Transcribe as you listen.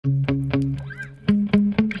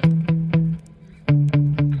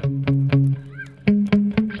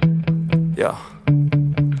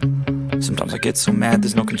get so mad,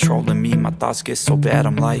 there's no controlling me. My thoughts get so bad,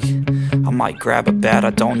 I'm like, I might grab a bat,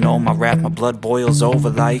 I don't know. My wrath, my blood boils over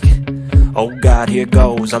like, oh God, here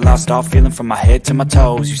goes. I lost all feeling from my head to my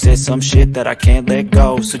toes. You said some shit that I can't let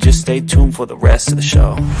go, so just stay tuned for the rest of the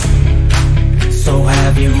show. So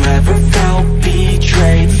have you ever felt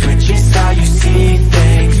betrayed? Switches how you see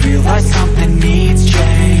things, realize something needs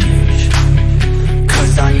change.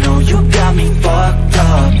 Cause I know you got me fucked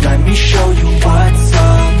up, let me show you what's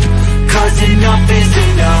up. Cause enough is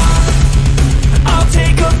enough. I'll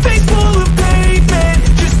take a face full of pavement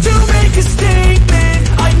just to make a statement.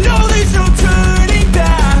 I know there's no turning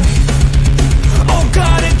back. Oh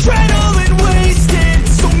God, adrenaline wasted,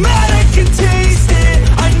 so mad I can taste it.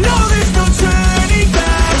 I know there's no turning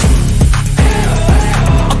back.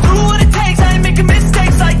 I'll do what it takes, I ain't making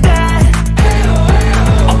mistakes like that.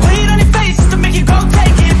 I'll play it on your face just to make you go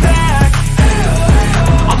take it back.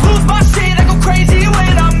 I'll lose my shit, I go crazy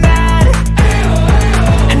when I'm mad.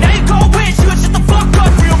 And now you go wish you would shut the fuck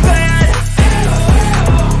up real bad.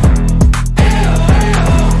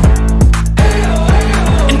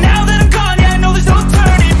 And now that I'm gone, yeah, I know there's no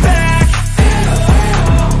turning back.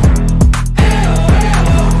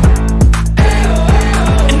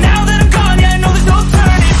 And now that I'm gone, yeah, I know there's no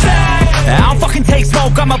turning back. I don't fucking take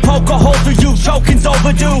smoke, I'ma poke a hole through you. Choking's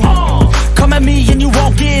overdue. Come at me and you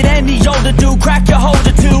won't get any older, dude. Crack your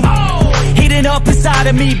holder too. Heating up inside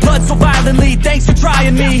of me, blood so violently. Thanks for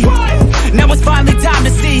trying me. Now it's finally time to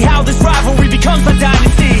see how this rivalry becomes my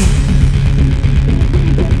dynasty.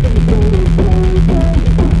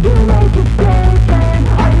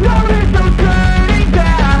 I know there's no turning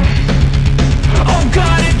back. Oh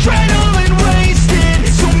God, adrenaline wasted,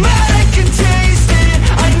 so mad I can taste it.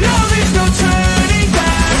 I know there's no turning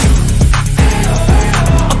back.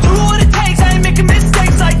 I'll do what it takes, I ain't making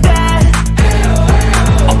mistakes like that.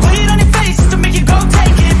 I'll play it on your face just to make you go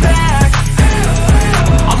take it back.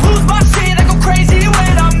 I'll lose my shit, I go crazy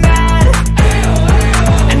when I'm mad.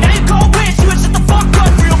 And now you go wish you would shut the fuck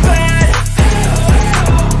up real bad.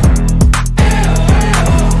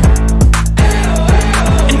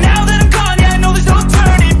 And now that I'm gone, yeah, I know there's no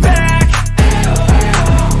turning back.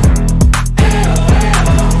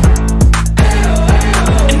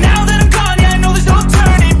 And now that I'm gone, yeah, I know there's no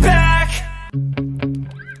turning back.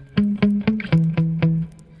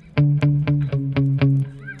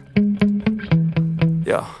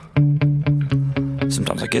 Yeah.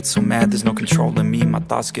 Sometimes I get so mad, there's no controlling me. My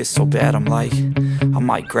thoughts get so bad, I'm like, I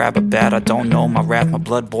might grab a bat, I don't know. My wrath, my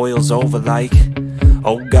blood boils over like,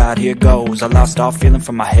 oh God, here goes. I lost all feeling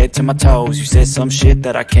from my head to my toes. You said some shit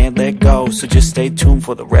that I can't let go, so just stay tuned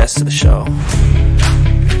for the rest of the show.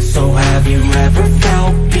 So have you ever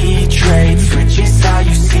felt betrayed? Switches how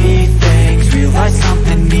you see things, realize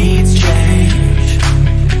something needs change.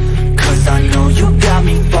 Cause I know you got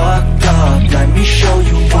me fucked up, let me show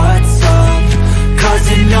you what's up.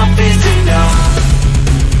 Cause enough is enough.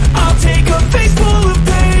 I'll take a face full of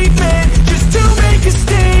pavement just to make a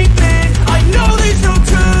statement. I know there's no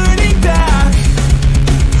turning back.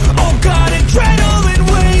 Oh God, adrenaline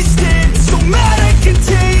wasted, so mad I can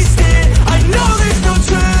taste it. I know there's no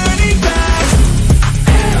turning back.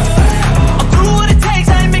 I'll do what it takes,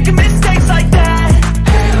 I ain't making mistakes like that.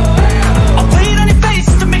 I'll play it on your face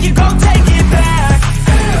just to make you go take it back.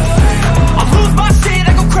 I'll lose my shit,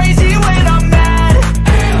 I go crazy when I'm mad.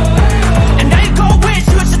 And now you go wish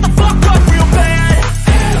you would shut the fuck up real bad.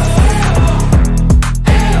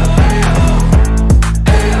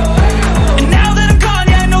 And now that I'm gone,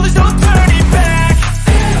 yeah, I know there's no turning back.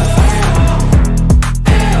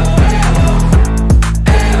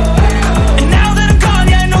 And now that I'm gone,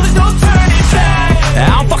 yeah, I know there's no turning back. I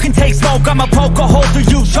don't fucking take smoke, I'ma poke a hole through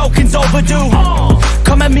you. Choking's overdue.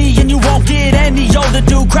 Come at me and you won't get any older,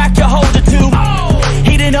 dude. Crack your holder too.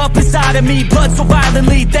 Heating up inside of me, blood so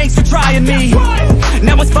violently. Thanks for trying me.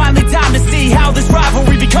 Now it's finally time to see how this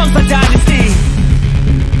rivalry becomes my dynasty.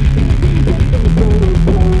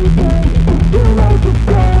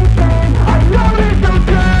 I know there's no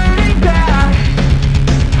turning back.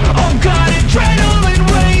 Oh God, adrenaline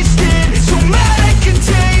wasted, so mad I can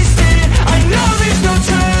taste it. I know there's no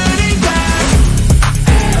turning back.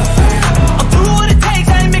 I'll do what it takes,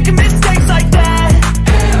 I ain't making mistakes like that.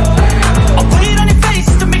 I'll play it on your face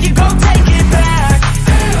just to make you go take it back.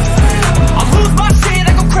 I'll lose my shit,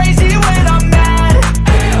 I go crazy when I'm mad.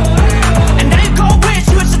 And now you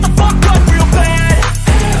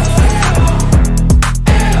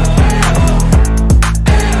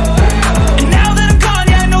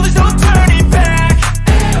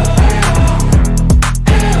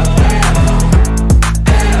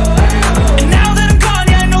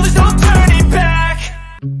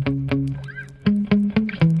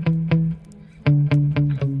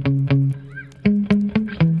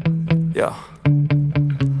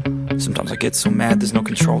Sometimes I get so mad, there's no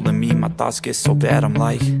controlling me. My thoughts get so bad, I'm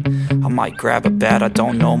like, I might grab a bat, I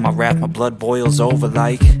don't know. My wrath, my blood boils over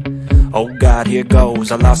like, oh God, here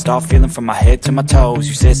goes. I lost all feeling from my head to my toes.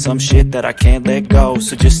 You said some shit that I can't let go,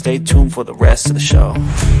 so just stay tuned for the rest of the show.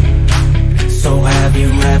 So have you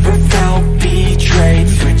ever felt betrayed?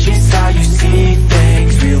 Switches how you see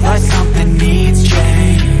things, realize something needs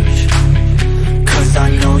change. Cause I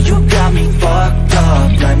know you got me fucked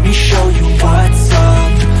up, let me show you what's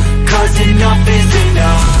up. Cause enough is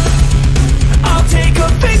enough. I'll take a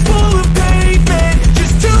face full of pavement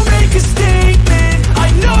just to make a statement. I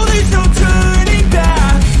know there's no turning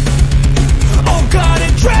back. Oh God,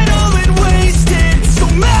 adrenaline wasted, so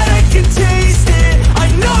mad I can taste it. I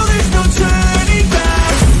know there's no turning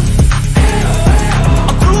back.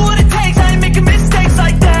 I'll do what it takes, I ain't making mistakes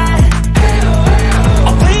like that.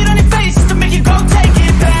 I'll play it on your face to make you go take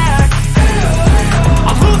it back.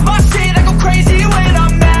 I'll lose my shit, I go crazy when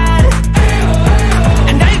I'm mad.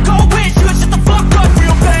 And now you gon' wish you would shut the fuck up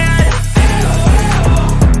real bad.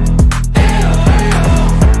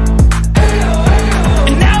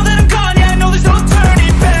 And now that I'm gone, yeah, I know there's no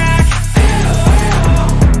turning back.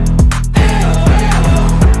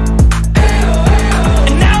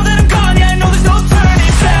 And now that I'm gone, yeah, I know there's no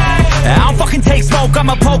turning back. I don't fucking take smoke,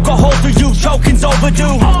 I'ma poke a hole through you, choking's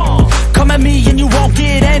overdue. Come at me and you won't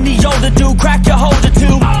get any older, dude. Crack your holder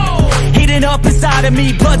too. Heating up inside of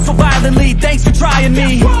me, blood so violently, thanks for trying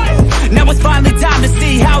me. Now it's finally time to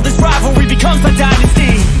see how this rivalry becomes a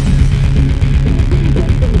dynasty.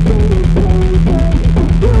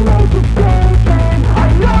 I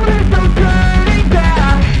know there's no turning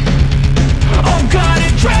back. Oh God,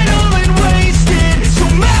 adrenaline wasted, so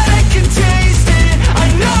mad I can taste it. I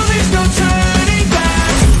know there's no turning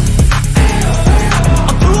back.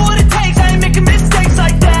 I'll do what it takes, I ain't making mistakes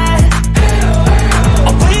like that.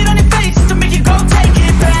 I'll play it on your face to make you go take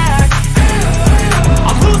it back.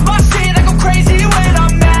 I'll lose my shit, I go crazy when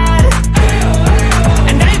I'm mad.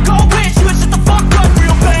 And now you gon' wish you would shut the fuck up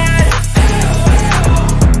real bad.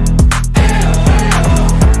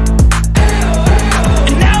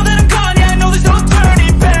 And now that I'm gone, yeah, I know there's no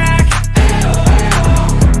turning back.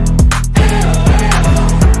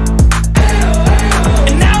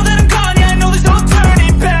 And now that I'm gone, yeah, I know there's no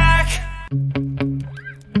turning back.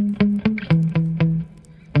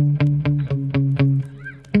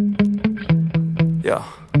 Yeah.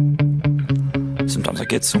 Sometimes I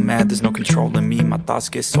get so mad, there's no controlling me. My thoughts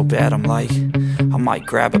get so bad, I'm like, I might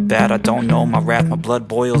grab a bat, I don't know. My wrath, my blood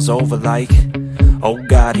boils over like, oh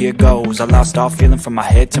God, here goes. I lost all feeling from my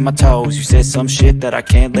head to my toes. You said some shit that I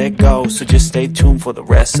can't let go, so just stay tuned for the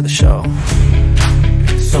rest of the show.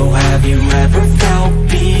 So have you ever felt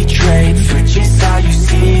betrayed? Switches how you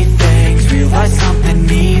see things, realize something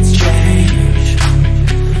needs change.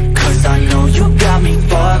 Cause I know you got me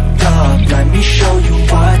fucked up, let me show you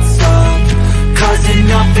what's up. Cause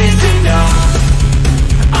enough is enough.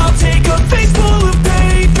 I'll take a face full of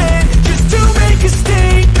pavement just to make a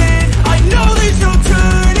statement. I know there's no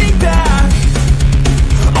turning back.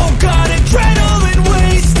 Oh God, adrenaline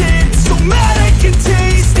wasted, so mad I can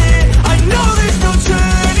taste it. I know there's no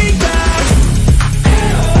turning back.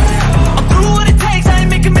 I'll do what it takes, I ain't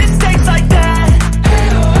making mistakes like that.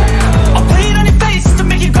 I'll play it on your face to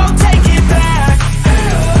make you go take it back.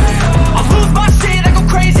 I'll lose my shit, I go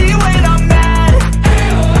crazy when I'm mad.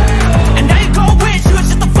 And now you gon' wish you would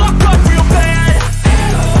shut the fuck up real bad.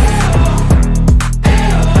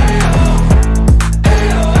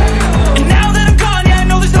 And now that I'm gone, yeah, I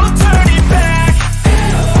know there's no turning back.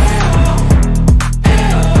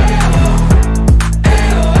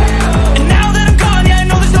 And now that I'm gone, yeah, I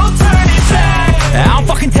know there's no turning back. I don't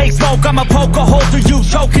fucking take smoke, I'ma poke a hole through you,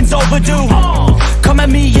 choking's overdue. Come at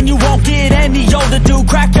me and you won't get any older, dude.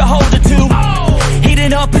 Crack your holder too.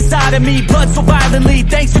 Heating up inside of me, blood so violently,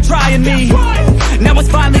 thanks for trying me. Now it's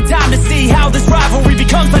finally time to see how this rivalry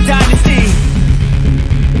becomes a dynasty.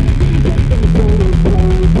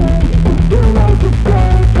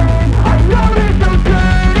 I know there's no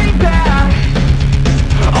turning back.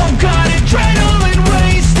 Oh God, adrenaline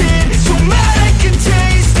wasted, so mad I can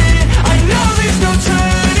taste it. I know there's no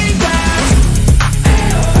turning back.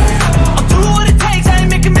 I'll do what it takes, I ain't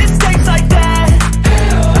making mistakes like that.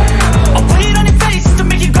 I'll play it on your face to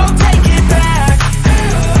make you go take it back.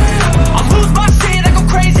 I'll lose my shit, I go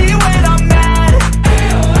crazy when I'm mad.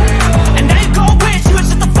 And now you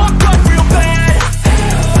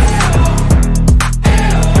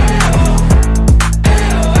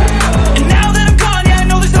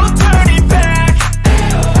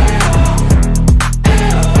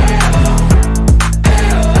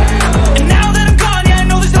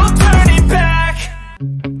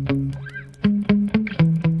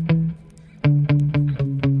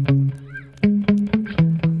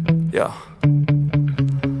Yeah.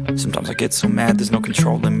 Sometimes I get so mad, there's no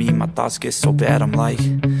controlling me. My thoughts get so bad, I'm like,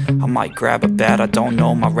 I might grab a bat, I don't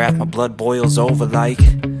know. My wrath, my blood boils over like,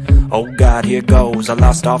 oh God, here goes. I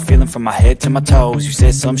lost all feeling from my head to my toes. You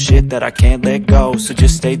said some shit that I can't let go, so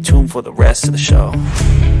just stay tuned for the rest of the show.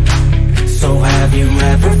 So have you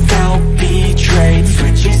ever felt betrayed?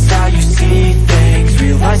 Switches how you see things,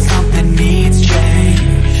 realize something needs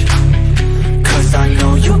change. Cause I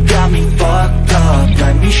know you got me fucked up,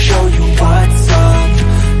 let me show you what's up.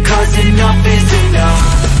 Cause enough is enough.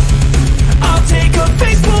 I'll take a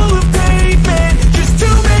face full of pavement just to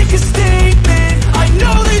make a statement. I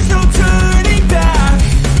know there's no turning back.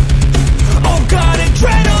 Oh God,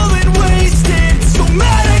 adrenaline wasted, so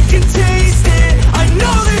mad I can taste it. I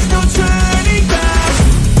know there's no turning back.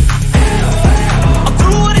 I'll do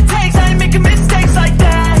what it takes, I ain't making mistakes like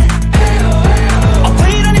that. I'll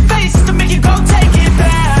play it on your face to make you go take it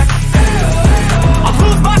back. I'll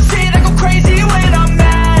lose my shit, I go crazy when I'm mad.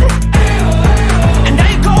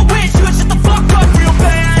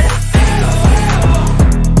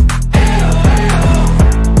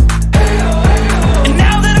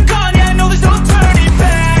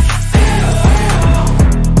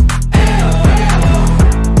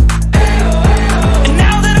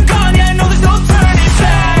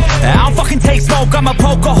 I'ma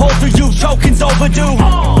poke a hole through you, choking's overdue.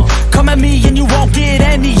 Come at me and you won't get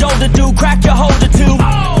any older, dude. Crack your holder too.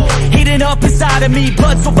 Heating up inside of me,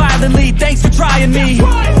 blood so violently. Thanks for trying me.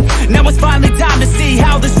 Now it's finally time to see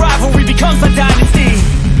how this rivalry becomes a dynasty.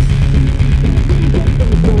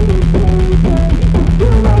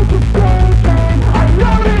 I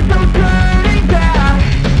know there's no turning back.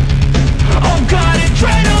 Oh God,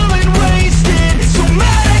 adrenaline wasted, so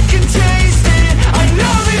mad I can taste it. I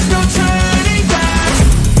know there's no turning back.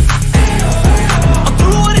 I'll do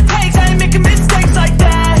what it takes, I ain't making mistakes like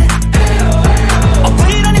that. I'll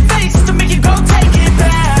play it on your face to make you go take it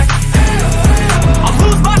back. I'll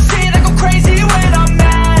lose my shit, I go crazy when I'm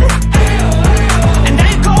mad. And now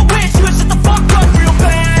you gon' wish you would shut the fuck up real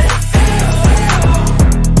bad.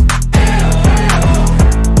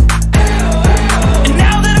 And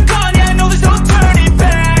now that I'm gone, yeah, I know there's no turning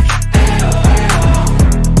back.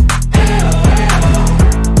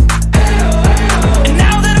 And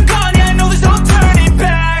now that I'm gone, yeah, I know there's no turning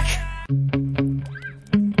back.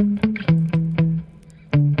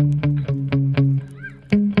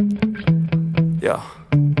 Yeah.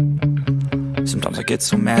 Sometimes I get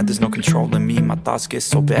so mad, there's no controlling me. My thoughts get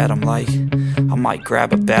so bad, I'm like, I might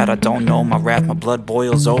grab a bat, I don't know. My wrath, my blood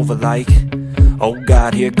boils over like, oh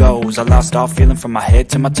God, here goes. I lost all feeling from my head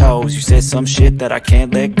to my toes. You said some shit that I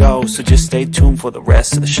can't let go, so just stay tuned for the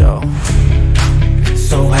rest of the show.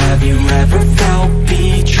 So have you ever felt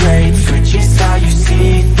betrayed? Switches how you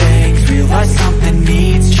see things, realize something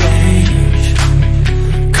needs change.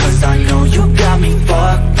 Cause I know you got me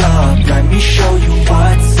fucked up, let me show you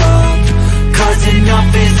what's up. Cause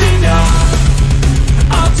enough is enough.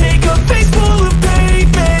 I'll take a face full of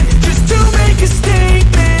pavement just to make a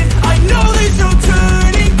statement. I know there's no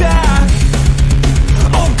turning back.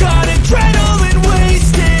 Oh God, adrenaline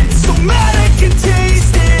wasted, so mad I can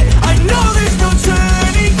taste it. I know there's no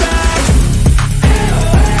turning back.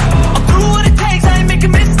 I'll do what it takes, I ain't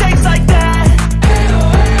making mistakes like that.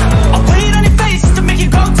 I'll play it on your face to make you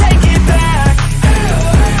go take it back.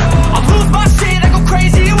 I'll lose my shit, I go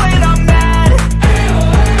crazy when I'm mad.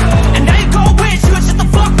 And now you gon' wish you would shut the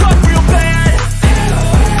fuck up real bad.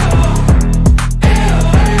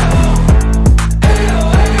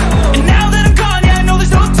 And now that I'm gone, yeah, I know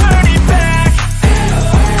there's no turning back.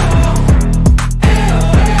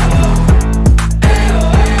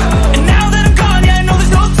 And now that I'm gone, yeah, I know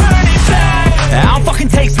there's no turning back. I don't fucking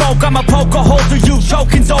take smoke, I'ma poke a hole through you,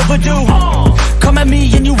 choking's overdue. Come at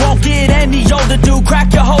me and you won't get any older, dude.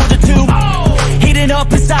 Crack your holder too. Heating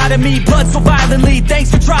up inside of me, blood so violently. Thanks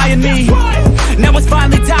for trying me. Now it's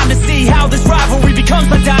finally time to see how this rivalry becomes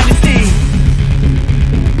a dynasty.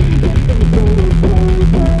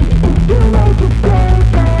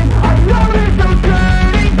 I know there's no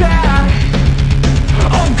turning back.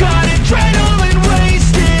 Oh God, adrenaline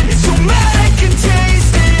wasted, so mad I can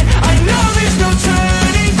taste it. I know there's no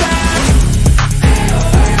turning back.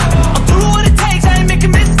 I'll do what it takes, I ain't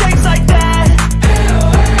making mistakes like that.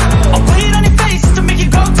 I'll play it on your face to make you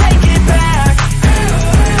go take it back.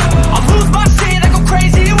 I'll lose my shit, I go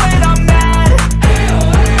crazy when I'm mad.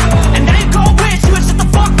 And now you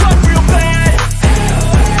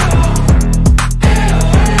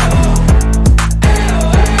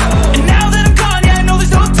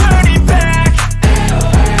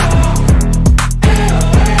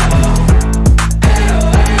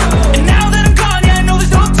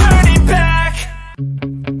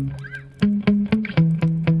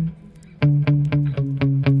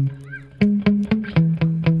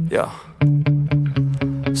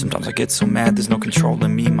get so mad, there's no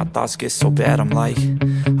controlling me. My thoughts get so bad, I'm like,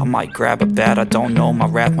 I might grab a bat, I don't know. My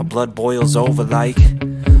wrath, my blood boils over like,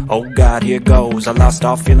 oh God, here goes. I lost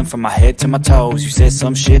all feeling from my head to my toes. You said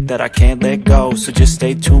some shit that I can't let go, so just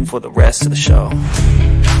stay tuned for the rest of the show.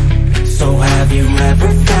 So have you ever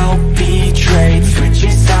felt betrayed?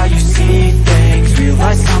 Switches how you see things,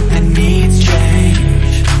 realize something needs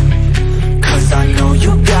change. Cause I know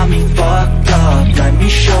you got me fucked up, let me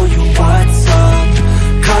show you what's up.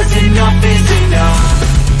 Cause enough is enough.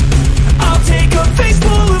 I'll take a face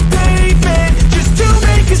full of pavement just to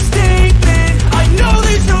make a statement. I know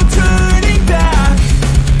there's no turning back.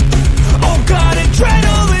 Oh God,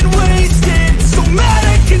 adrenaline wasted, so mad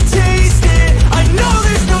I can taste it. I know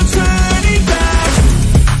there's no turning back.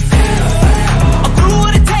 I'll do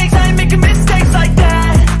what it takes, I ain't making mistakes like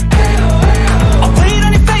that. I'll play it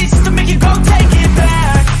on your face to make you go take it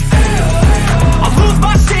back. I'll lose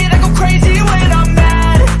my shit, I go crazy when I'm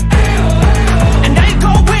mad. And I ain't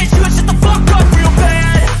gon' wish you would shut the fuck up real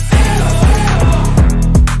bad.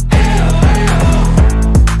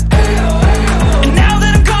 And now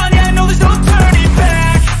that I'm gone, yeah, I know there's no turning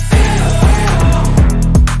back.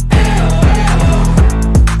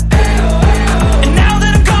 And now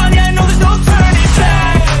that I'm gone, yeah, I know there's no turning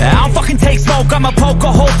back. I don't fucking take smoke, I'ma poke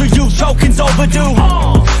a hole through you, choking's overdue.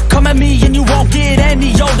 Come at me and you won't get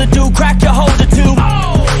any older, dude. Crack your holder too.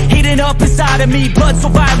 Heating up inside of me, blood so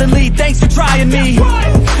violently. Thanks for trying me.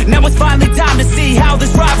 Now it's finally time to see how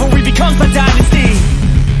this rivalry becomes my dynasty.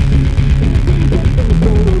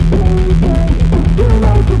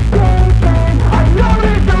 I know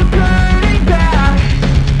there's no turning back.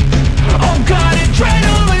 Oh God,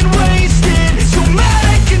 adrenaline wasted, so mad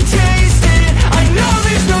I can taste it. I know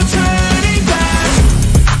there's no turning back.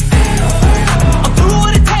 I'll do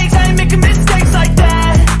what it takes, I ain't making mistakes like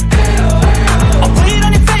that. I'll play it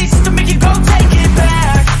on your face to make you go take it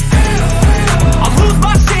back. I'll lose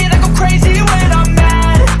my shit, I go crazy when I'm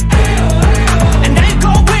mad. And I ain't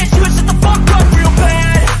gon' wish you would shut the fuck up real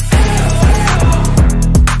bad.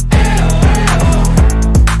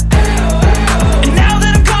 And now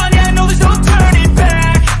that I'm gone, yeah, I know there's no turning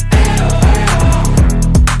back.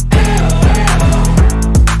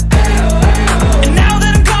 And now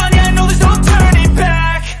that I'm gone, yeah, I know there's no turning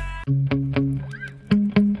back.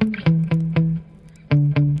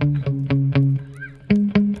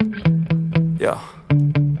 Yeah.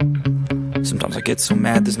 Sometimes I get so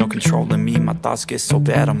mad, there's no controlling me. My thoughts get so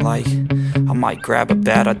bad, I'm like, I might grab a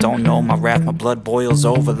bat, I don't know. My wrath, my blood boils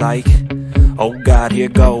over like, oh God, here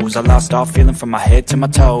goes. I lost all feeling from my head to my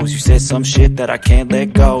toes. You said some shit that I can't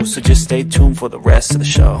let go, so just stay tuned for the rest of the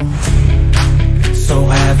show. So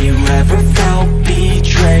have you ever felt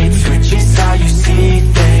betrayed? Switches how you see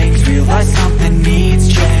things, realize something needs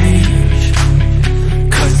change.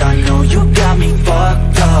 Cause I know you got me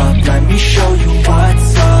fucked up, let me show you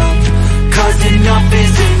what's up. Cause enough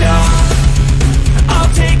is enough.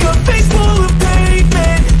 I'll take a face full of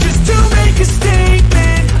pavement just to make a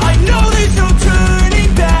statement. I know there's no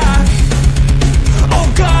turning back. Oh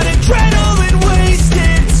God, adrenaline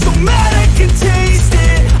wasted, so mad I can taste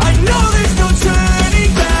it. I know there's no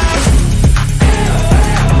turning back.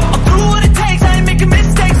 I'll do what it takes, I ain't making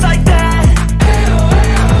mistakes like that.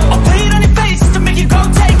 I'll play it on your face to make you go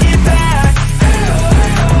take it back.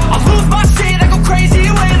 I'll lose my shit, I go crazy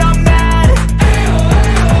when I'm mad.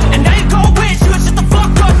 And I ain't gon' wish you would shut the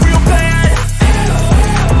fuck up real bad.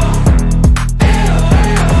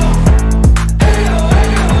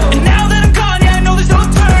 And now that I'm gone, yeah, I know there's no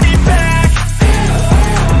turning back.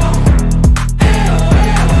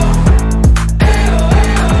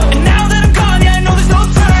 And now that I'm gone, yeah, I know there's no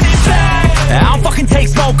turning back. I don't fucking take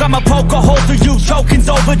smoke, I'ma poke a hole through you, choking's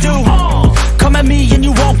overdue. Come at me and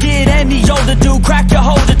you won't get any older, dude. Crack your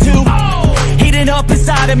holder too. Heating up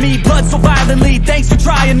inside of me, blood so violently. Thanks for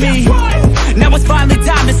trying me. Now it's finally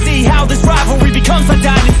time to see how this rivalry becomes my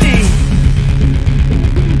dynasty.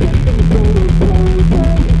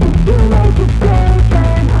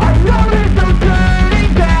 I know there's no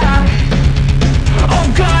turning back. Oh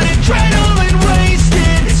God, adrenaline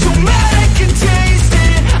wasted, so mad I can taste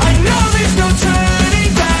it. I know there's no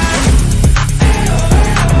turning back.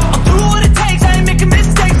 I'll do what it takes, I ain't making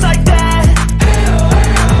mistakes like that.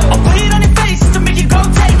 I'll play it on your face to make you go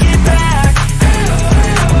take it back.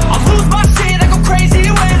 I'll lose my shit, I go crazy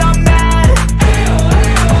when I'm mad.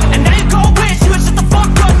 And I ain't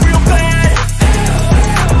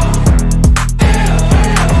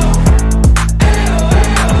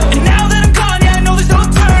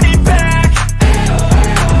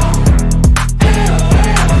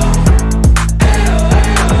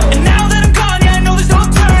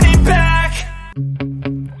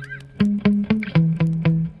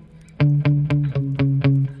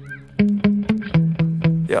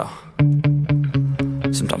Yeah.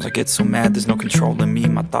 Sometimes I get so mad, there's no controlling me.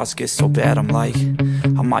 My thoughts get so bad, I'm like,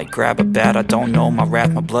 I might grab a bat, I don't know. My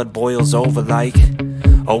wrath, my blood boils over like,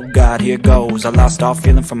 oh God, here goes. I lost all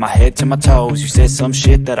feeling from my head to my toes. You said some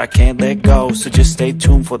shit that I can't let go, so just stay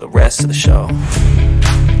tuned for the rest of the show.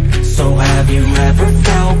 So have you ever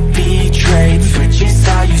felt betrayed? Switches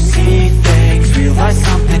how you see things, realize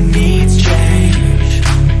something needs change.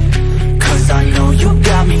 Cause I know you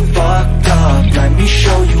got me fucked up, let me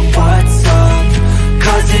show you what's up.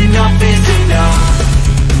 Cause enough is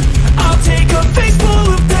enough. I'll take a face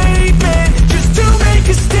full of pavement just to make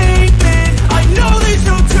a statement. I know there's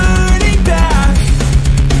no turning back.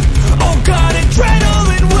 Oh God,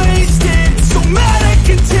 adrenaline wasted, so mad I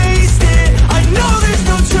can taste it. I know there's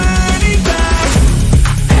no turning back.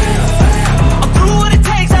 I'll do what it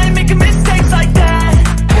takes, I ain't making mistakes like that.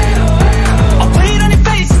 I'll play it on your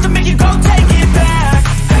face to make you go take it back.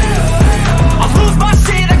 I'll lose my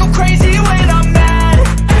shit, I go crazy when I'm mad.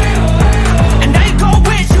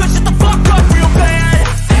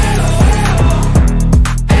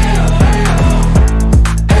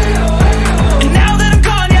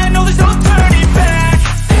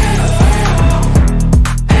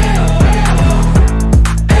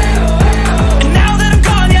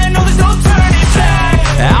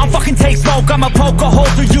 I'ma poke a hole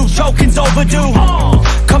through you, choking's overdue.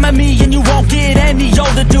 Come at me and you won't get any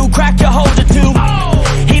older, dude. Crack your holder too.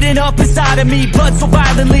 Heating up inside of me, blood so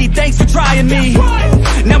violently. Thanks for trying me.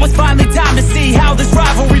 Now it's finally time to see how this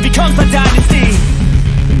rivalry becomes my dynasty.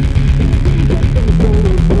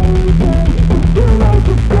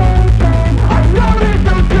 I know there's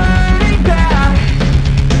no turning back.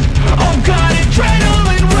 Oh God,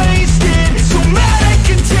 adrenaline wasted, so mad I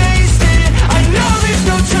can taste it. I know there's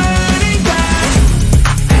no turning.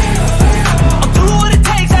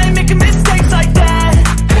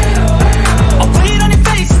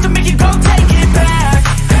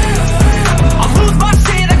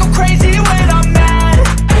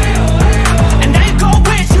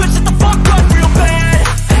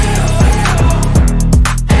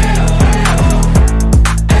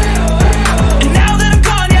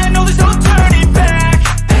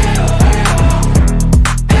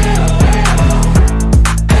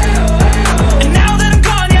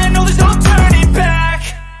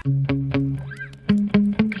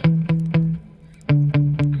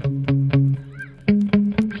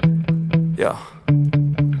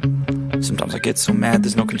 Sometimes I get so mad,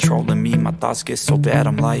 there's no controlling me. My thoughts get so bad,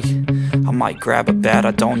 I'm like, I might grab a bat,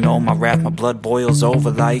 I don't know. My wrath, my blood boils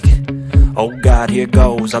over like, oh God, here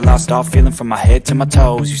goes. I lost all feeling from my head to my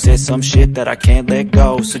toes. You said some shit that I can't let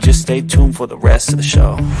go, so just stay tuned for the rest of the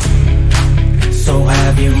show. So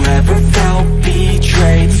have you ever felt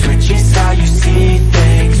betrayed? Switches how you see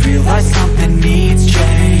things, realize something needs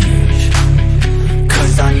change.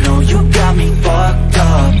 Cause I know you got me fucked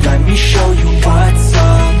up, let me show you what's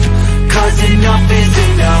up. Cause enough is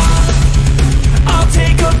enough. I'll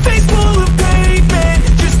take a face full of pavement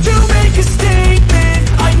just to make a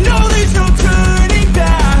statement. I know there's no turning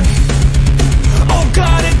back. Oh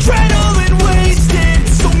God, adrenaline wasted,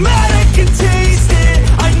 so mad I can taste it.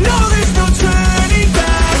 I know there's no turning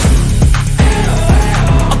back.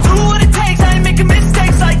 I'll do what it takes, I ain't making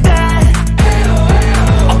mistakes like that.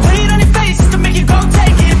 I'll play it on your face to make you go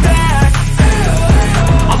take it back.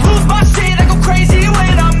 I'll lose my shit, I go crazy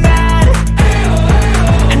when I'm mad.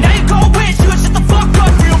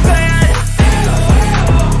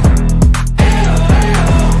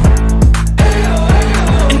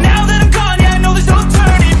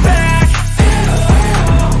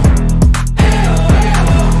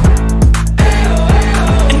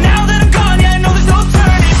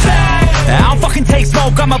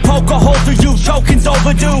 I'ma poke a hole through you, choking's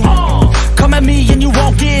overdue. Come at me and you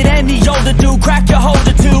won't get any older, dude. Crack your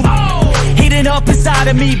holder too. Heating up inside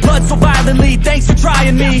of me, blood so violently. Thanks for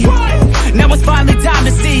trying me. Now it's finally time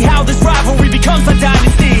to see how this rivalry becomes a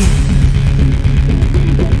dynasty.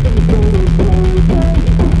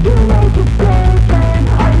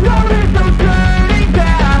 I know there's no turning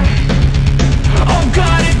back. Oh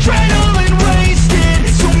God, adrenaline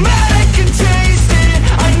wasted, so mad I can taste it.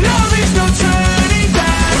 I know there's no turning.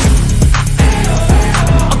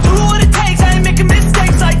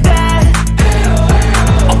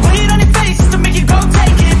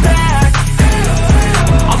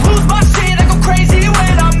 Crazy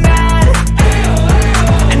when I'm mad,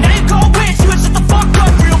 and then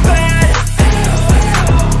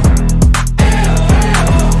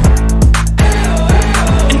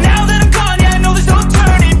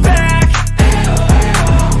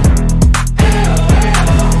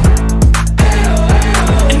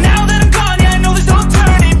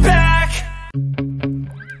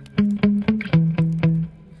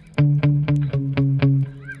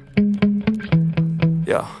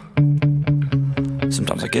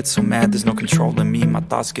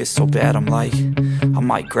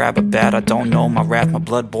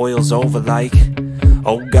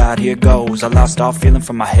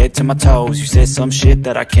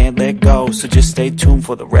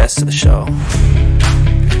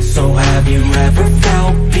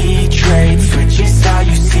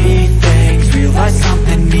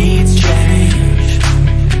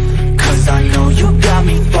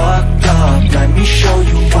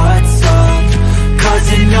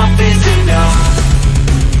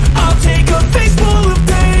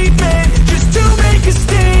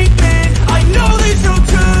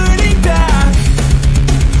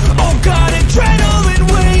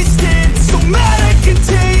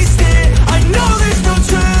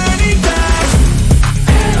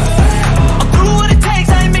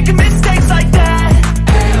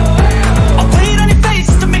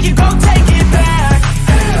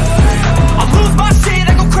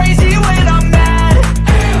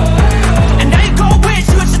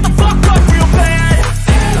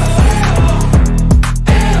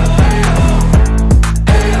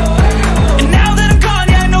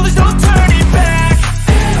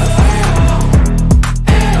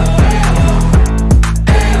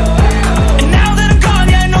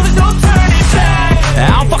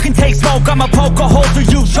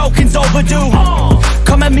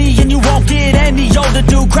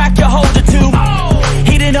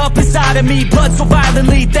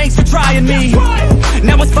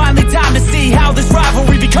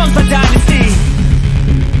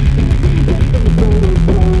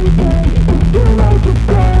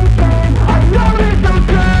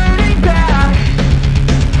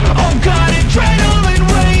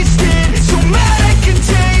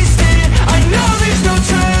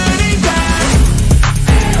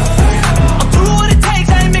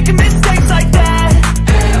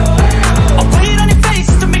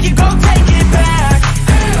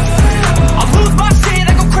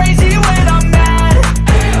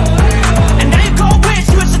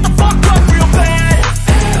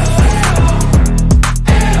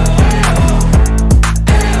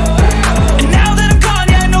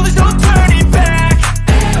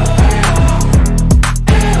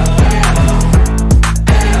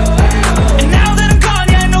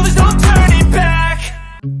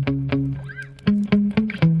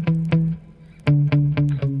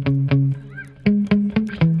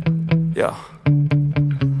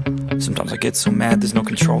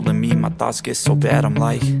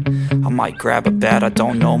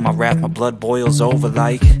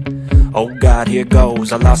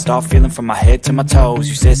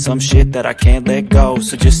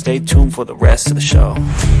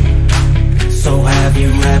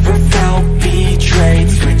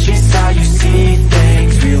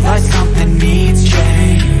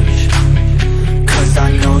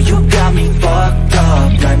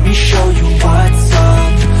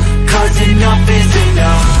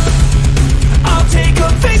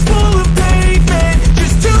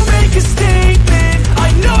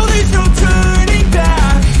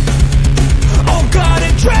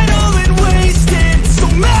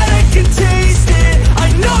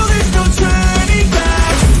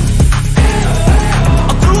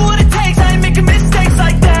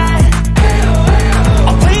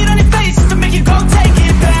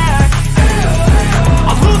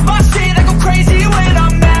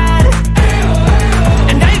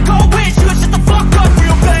And now you gon' wish you would shut the fuck up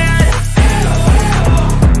real bad.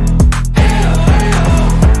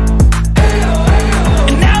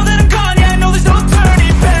 And now that I'm gone, yeah, I know there's no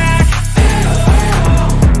turning back.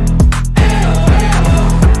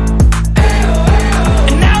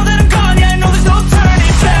 And now that I'm gone, yeah, I know there's no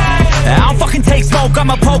turning back. I don't fucking take smoke,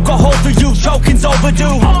 I'ma poke a hole through you. Choking's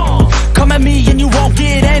overdue. Come at me and you won't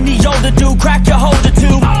get any older, dude. Crack your holder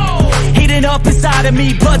too. Heating up inside of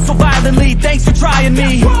me, blood so violently. Thanks for trying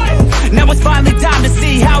me. Now it's finally time to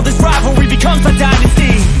see how this rivalry becomes a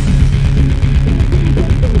dynasty.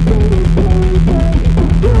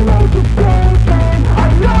 I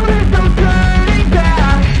know there's no turning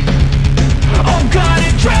back. Oh God,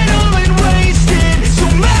 adrenaline wasted, so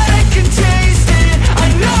mad I can taste it. I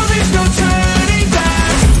know there's no turning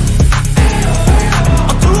back.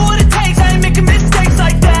 I'll do what it takes, I ain't making mistakes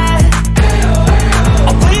like that.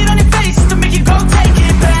 I'll put it on your face to make you go take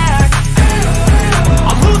it back.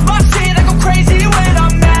 I'll lose my shit, I go crazy when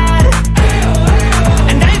I'm mad.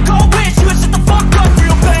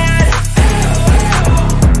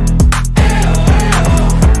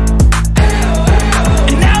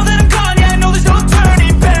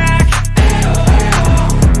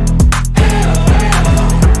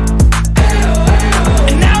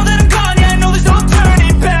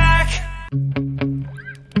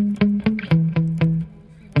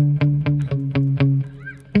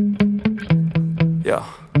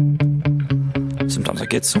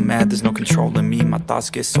 get so mad, there's no controlling me. My thoughts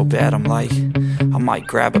get so bad, I'm like, I might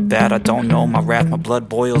grab a bat, I don't know. My wrath, my blood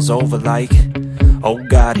boils over like, oh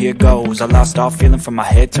God, here goes. I lost all feeling from my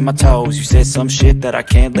head to my toes. You said some shit that I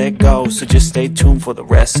can't let go, so just stay tuned for the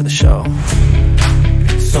rest of the show.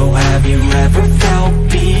 So have you ever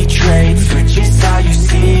felt betrayed? Switches how you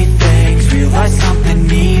see things, realize something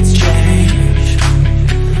needs change.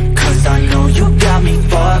 Cause I know you got me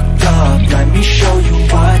fucked up, let me show you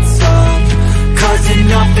what's up. Cause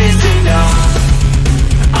enough is enough.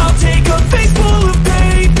 I'll take a face full of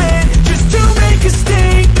pavement just to make a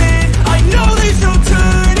statement. I know there's no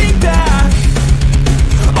turning back.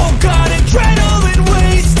 Oh God, adrenaline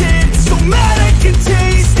wasted, so mad I can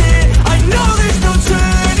taste it. I know there's no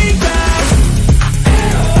turning back.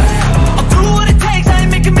 I'll do what it takes, I ain't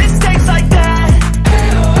making mistakes like that.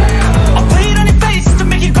 I'll play it on your face to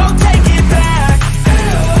make you go take it back.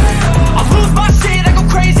 I'll lose my shit, I go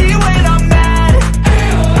crazy when I'm mad.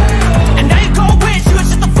 And now you gon' wish you would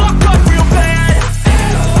shut the fuck up real bad.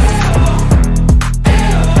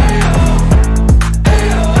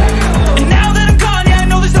 And now that I'm gone, yeah, I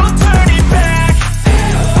know there's no turning back.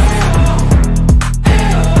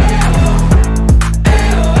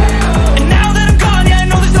 And now that I'm gone, yeah, I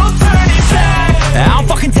know there's no turning back. I don't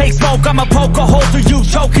fucking take smoke, I'ma poke a hole through you,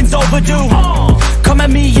 choking's overdue. Come at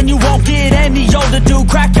me and you won't get any older, dude.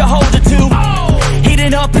 Crack your holder too.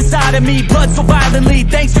 Heating up inside of me, blood so violently,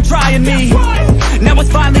 thanks for trying me. Now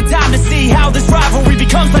it's finally time to see how this rivalry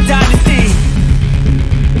becomes my dynasty.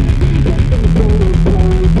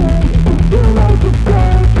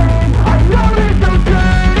 I know there's no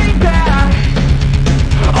turning back.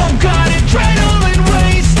 Oh God, adrenaline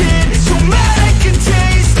wasted, so mad I can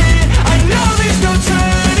taste it. I know there's no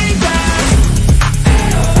turning back.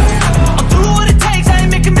 I'll do what it takes, I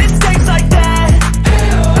ain't making mistakes like that.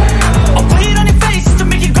 I'll play it on your face to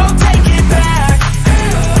make you go take it back.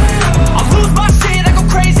 I'll lose my shit, I go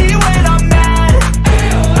crazy when I'm mad.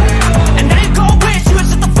 And now you gon' wish you would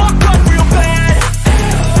shut the fuck up real bad.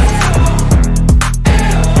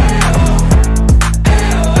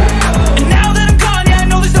 And now that I'm gone, yeah, I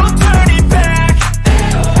know there's no turning back.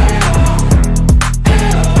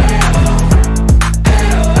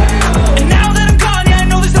 And now that I'm gone, yeah, I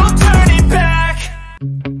know there's no turning back.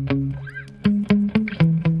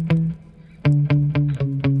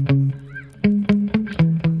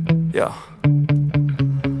 Yeah.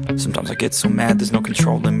 Sometimes I get so mad, there's no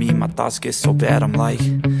controlling me. My thoughts get so bad, I'm like,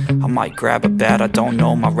 I might grab a bat, I don't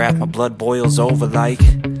know. My wrath, my blood boils over like,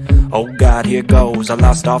 oh God, here goes. I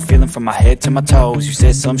lost all feeling from my head to my toes. You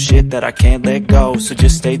said some shit that I can't let go, so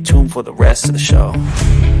just stay tuned for the rest of the show.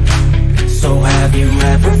 So have you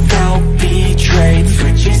ever felt betrayed?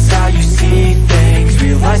 Switches how you see things,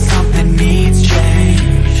 realize something needs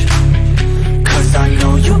change. Cause I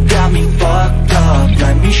know you got me fucked up,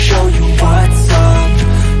 let me show you what's up.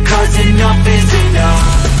 Cause enough is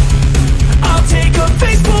enough. I'll take a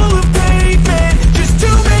face full of pavement just to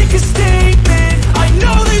make a statement. I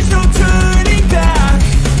know there's no turning back.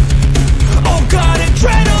 Oh God,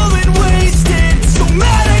 adrenaline wasted, so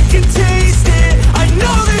mad I can taste it. I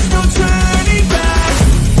know there's no turning back.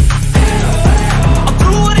 I'll do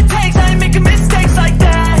what it takes, I ain't making mistakes like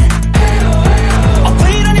that. I'll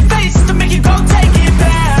play it on your face to make you go take it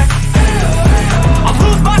back. I'll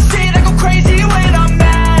lose my shit, I go crazy when I'm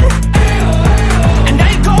mad. And now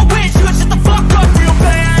you gon' wish you would shut the fuck up real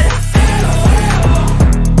bad.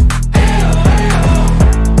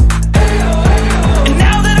 And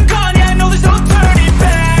now that I'm gone, yeah, I know there's no turning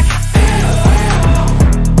back.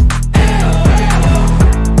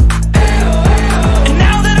 And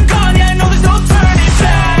now that I'm gone, yeah, I know there's no turning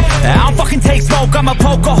back. I don't fucking take smoke, I'ma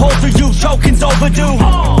poke a hole through you, choking's overdue.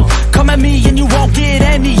 Come at me and you won't get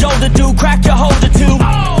any older, dude. Crack your holder too.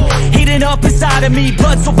 Heating up inside of me,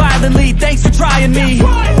 blood so violently, thanks for trying me.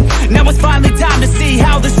 Now it's finally time to see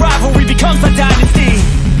how this rivalry becomes my dynasty.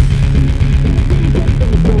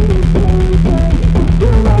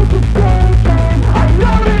 I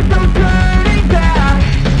know there's no turning back.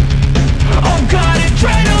 Oh God,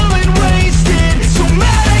 adrenaline wasted, so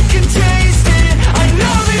mad I can taste it. I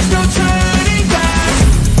know there's no turning back.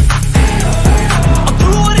 I'll do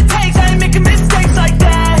what it takes, I ain't making mistakes like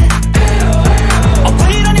that. I'll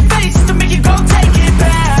play it on your face to make you go take it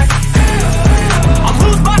back. I'll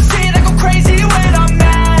lose my shit, I go crazy when I'm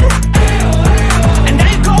mad. And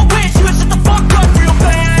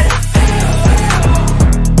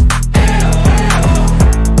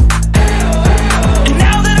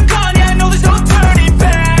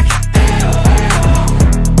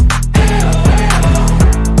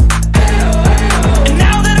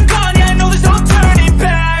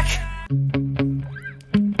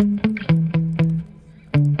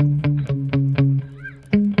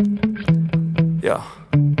Yeah.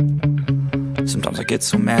 Sometimes I get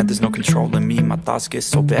so mad, there's no controlling me. My thoughts get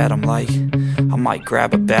so bad, I'm like, I might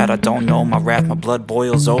grab a bat, I don't know. My wrath, my blood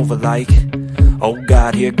boils over like, oh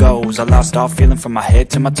God, here goes. I lost all feeling from my head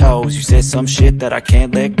to my toes. You said some shit that I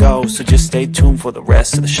can't let go, so just stay tuned for the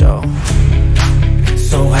rest of the show.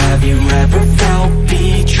 So have you ever felt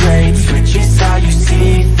betrayed? Switches how you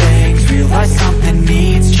see things, realize something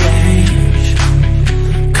needs change.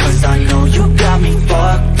 Cause I know you got me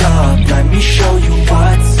fucked up, let me show you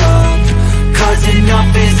what's up. Cause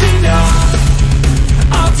enough is enough.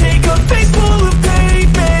 I'll take a face full of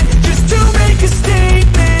pavement just to make a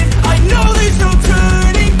statement. I know there's no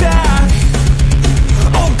turning back.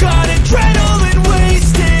 Oh God, adrenaline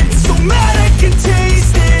wasted, so mad I can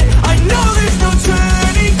taste it. I know there's no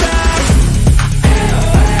turning back.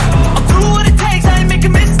 I'll do what it takes, I ain't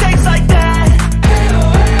making mistakes like that.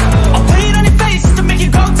 I'll play it on your face to make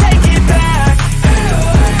you go take it back.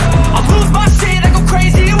 I'll lose my shit, I go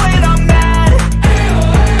crazy when I'm mad.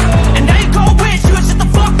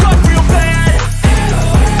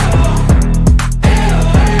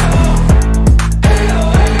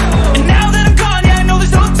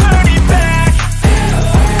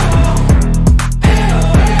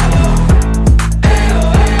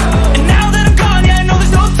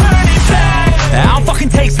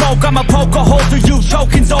 I'ma poke a hole through you,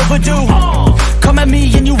 choking's overdue. Come at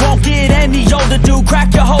me and you won't get any older, dude.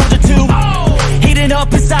 Crack your holder too. Heating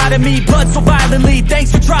up inside of me, blood so violently.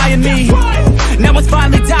 Thanks for trying me. Now it's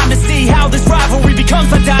finally time to see how this rivalry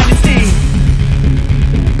becomes a dynasty.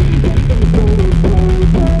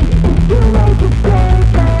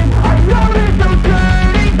 I know there's no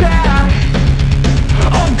turning back.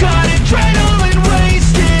 Oh God, adrenaline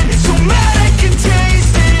wasted, so mad I can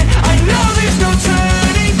taste it. I know there's no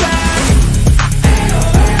turning back.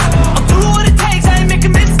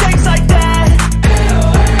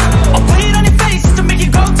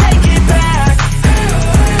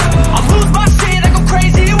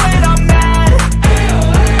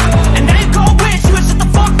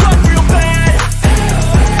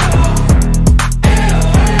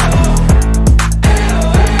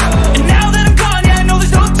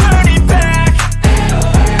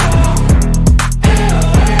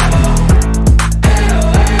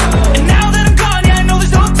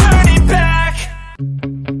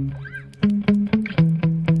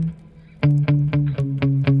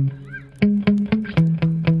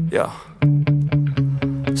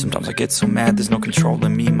 Sometimes I get so mad, there's no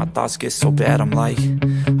controlling me. My thoughts get so bad, I'm like,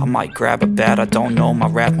 I might grab a bat, I don't know. My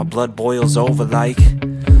wrath, my blood boils over like,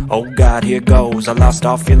 oh God, here goes. I lost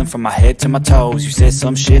all feeling from my head to my toes. You said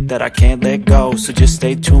some shit that I can't let go, so just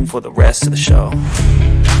stay tuned for the rest of the show.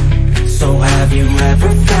 So have you ever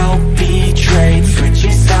felt betrayed?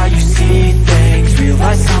 Switches how you see things,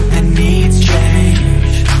 realize something needs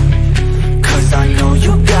change. Cause I know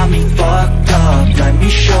you got me fucked up, let me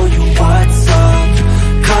show you what's up.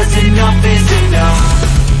 Cause enough is enough.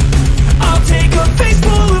 I'll take a face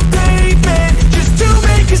full of pavement just to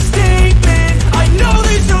make a statement. I know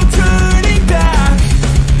there's no turning back.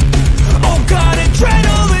 Oh God,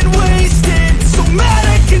 adrenaline wasted, so mad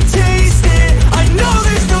I can taste it. I know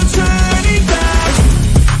there's no turning back.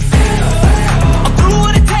 I'll do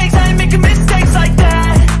what it takes, I ain't making mistakes like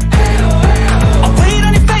that. I'll play it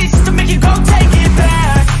on your face to make you go take it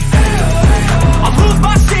back. I'll lose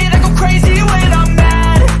my shit, I go crazy when I'm mad.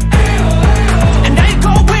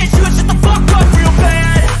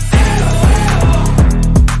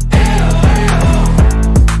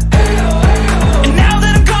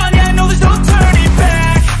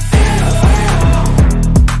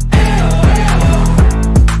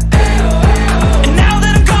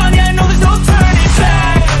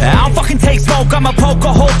 I'ma poke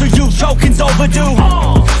a hole through you, choking's overdue.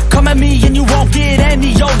 Come at me and you won't get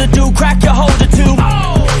any older, dude. Crack your holder too.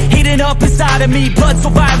 Heating up inside of me, blood so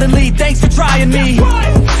violently. Thanks for trying me.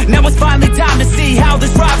 Now it's finally time to see how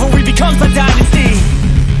this rivalry becomes a dynasty.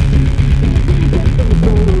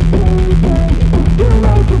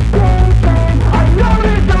 I know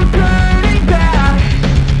there's no turning back.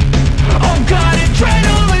 Oh God,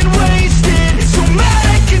 adrenaline wasted, so mad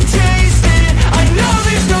I can taste it. I know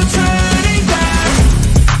there's no turning.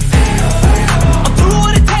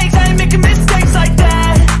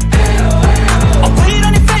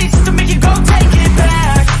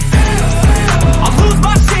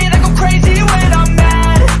 Crazy when I'm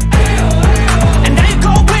mad, and now you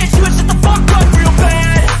go wish you would shut the fuck up real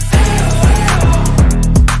bad.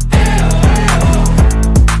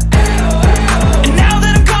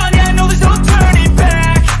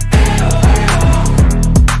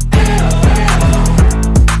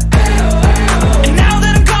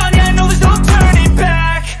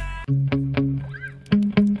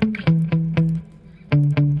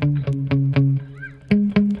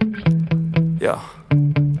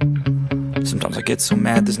 so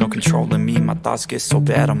mad, there's no controlling me. My thoughts get so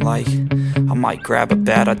bad, I'm like, I might grab a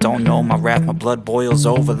bat, I don't know. My wrath, my blood boils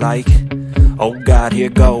over like, oh God, here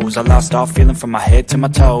goes. I lost all feeling from my head to my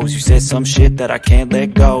toes. You said some shit that I can't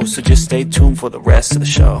let go, so just stay tuned for the rest of the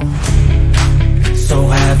show. So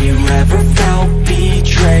have you ever felt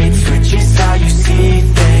betrayed? Switches how you see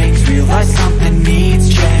things, realize something needs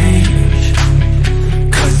change.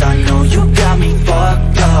 Cause I know you got me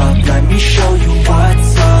fucked up, let me show you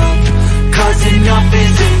what's up. Cause enough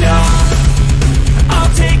is enough. I'll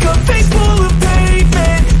take a face full of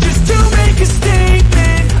pavement just to make a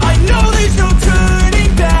statement. I know there's no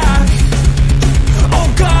turning back. Oh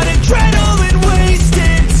God, adrenaline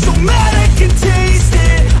wasted, so mad I can taste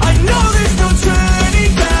it. I know there's no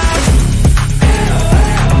turning back.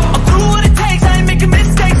 I'll do what it takes, I ain't making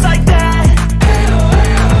mistakes like that.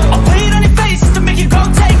 I'll play it on your face just to make you go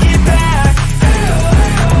take it back.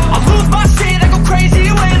 I'll lose my shit, I go crazy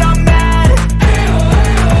when I'm mad.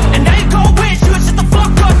 And now you go wish you would shut the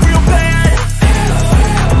fuck up real bad.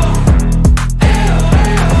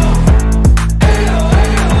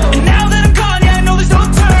 And now that I'm gone, yeah, I know there's no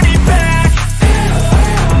turning back.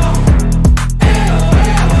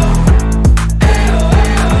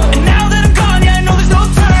 And now that I'm gone, yeah, I know there's no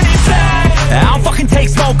turning back. I don't fucking take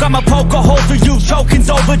smoke, I'ma poke a hole through you, choking's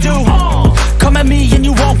overdue. Come at me and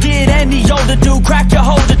you won't get any older, dude. Crack your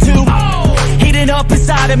holder too. Heating up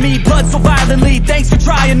inside of me, blood so violently. Thanks for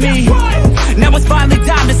trying me. Now it's finally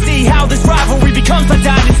time to see how this rivalry becomes a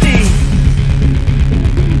dynasty.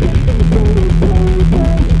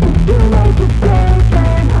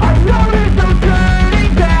 I know there's no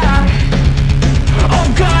turning back. Oh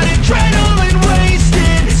God, adrenaline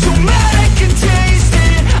wasted, so mad I can taste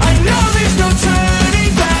it. I know there's no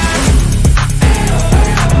turning back.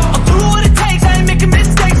 I'll do what it takes, I ain't making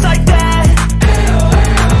mistakes like that.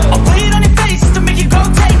 I'll play it on your face just to make you go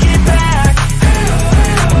take it back.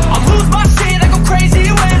 I'll lose my shit, I go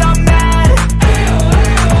crazy when I'm mad.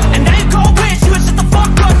 And now you go wish you would shut the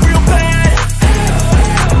fuck up real bad.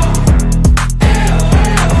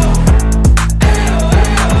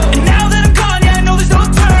 And now that I'm gone, yeah, I know there's no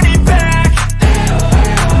turning back.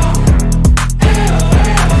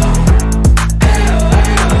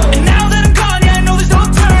 And now that I'm gone, yeah, I know there's no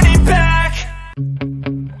turning back.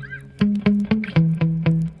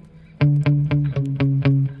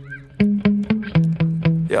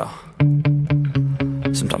 Yeah.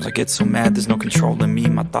 Sometimes I get so mad, there's no controlling me.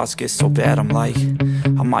 My thoughts get so bad, I'm like,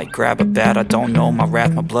 I might grab a bat, I don't know. My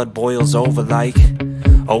wrath, my blood boils over like,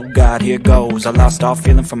 oh God, here goes. I lost all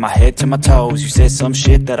feeling from my head to my toes. You said some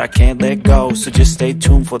shit that I can't let go, so just stay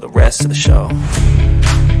tuned for the rest of the show.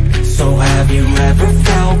 So have you ever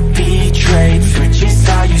felt betrayed? Switches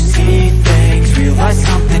how you see things, realize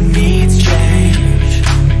something needs change.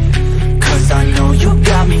 Cause I know you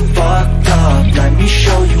got me fucked up, let me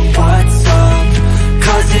show you what's up.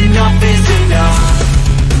 Cause enough is enough.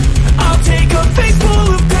 I'll take a face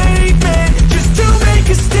full of pavement just to make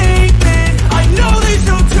a statement. I know there's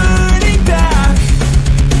no turning back.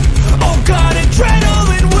 Oh God,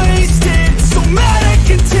 adrenaline wasted, so mad I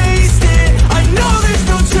can taste it. I know there's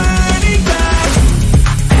no turning back.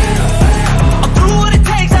 I'll do what it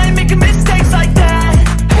takes, I ain't making mistakes like that.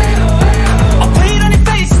 I'll play it on your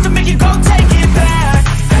face just to make you go take it back.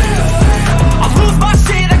 I'll lose my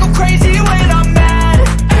shit, I go crazy when I'm mad.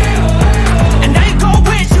 And now you go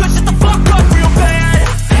wish you would shut the fuck up real bad.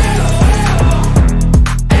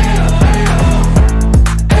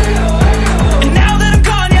 And now that I'm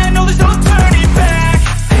gone, yeah, I know there's no turning back.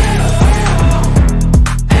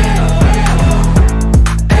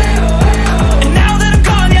 And now that I'm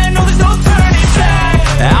gone, yeah, I know there's no turning back.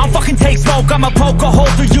 I don't fucking take smoke, I'ma poke a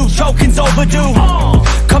hole through you, choking's overdue.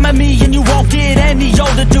 Come at me and you won't get any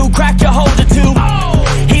older, dude. Crack your holder too.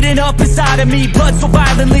 Heating up inside of me, blood so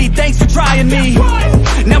violently. Thanks for trying me.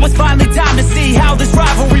 Now it's finally time to see how this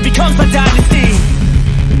rivalry becomes a dynasty.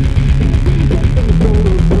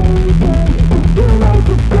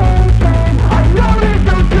 I know there's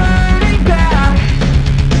no turning back.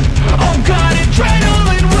 Oh God,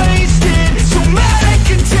 adrenaline wasted, so mad I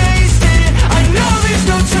can taste it. I know there's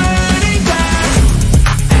no turning back.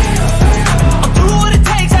 I'll do what it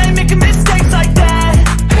takes, I ain't making mistakes like that.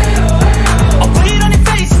 I'll play it on your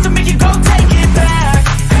face just to make you go take it back.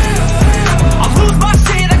 I'll lose my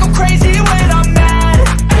shit, I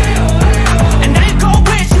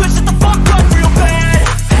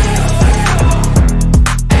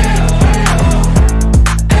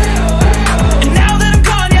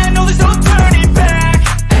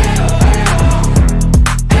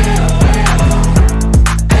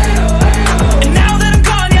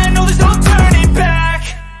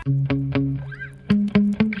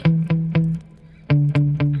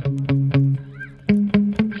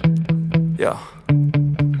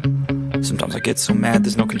Sometimes I get so mad,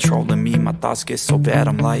 there's no controlling me. My thoughts get so bad,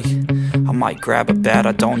 I'm like, I might grab a bat,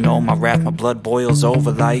 I don't know. My wrath, my blood boils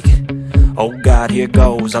over like, oh God, here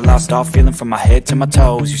goes. I lost all feeling from my head to my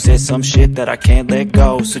toes. You said some shit that I can't let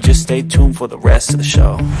go, so just stay tuned for the rest of the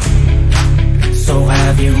show. So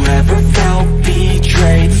have you ever felt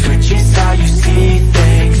betrayed? Switches how you see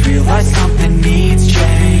things, realize something needs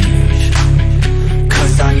change.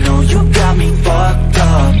 Cause I know you got me fucked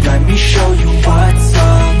up, let me show you what's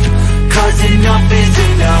up. Cause enough is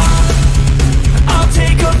enough. I'll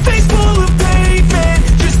take a face full of pavement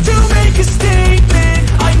just to make a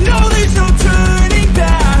statement. I know there's no turning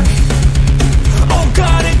back. Oh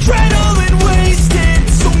God, adrenaline wasted,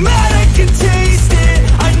 so mad I can taste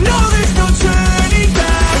it. I know there's no turning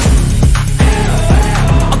back.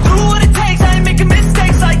 I'll do what it takes, I ain't making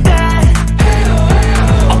mistakes like that.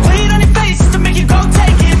 I'll play it on your face to make you go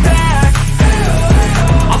take it back.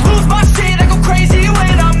 I'll lose my shit, I go crazy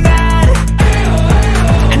when I'm mad.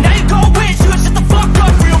 And now you go wish you would shut the fuck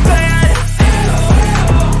up real bad.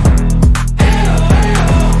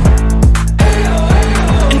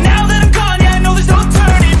 And now that I'm gone, yeah, I know there's no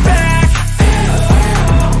turning back.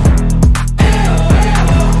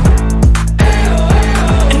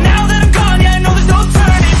 And now that I'm gone, yeah, I know there's no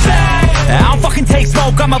turning back. I don't fucking take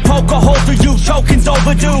smoke, I'ma poke a hole through you, choking's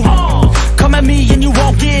overdue. Come at me and you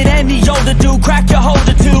won't get any older, dude. Crack your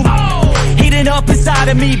holder too. Heating up inside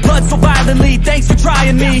of me, blood so violently. Thanks for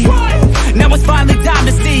trying me. Now it's finally time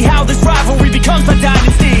to see how this rivalry becomes a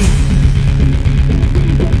dynasty.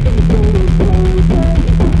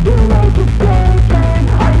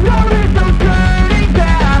 I know there's no turning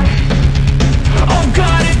back. Oh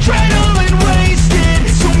God, adrenaline wasted,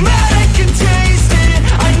 so mad I can taste it.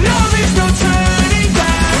 I know there's no turning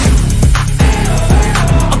back.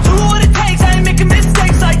 I'll do what it takes, I ain't making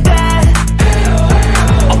mistakes like that.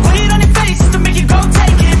 I'll play it on your face to make you go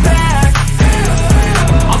take it back.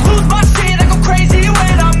 I'll lose my shit, I go crazy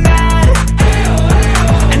when I'm mad.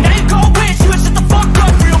 And now you go wish you would shut the fuck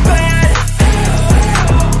up real bad.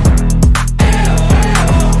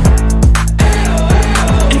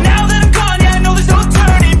 And now that I'm gone, yeah, I know there's no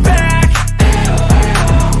turning back.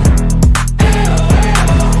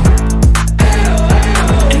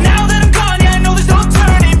 And now that I'm gone, yeah, I know there's no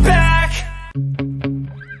turning back.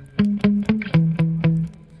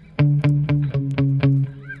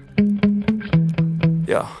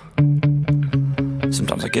 Yeah.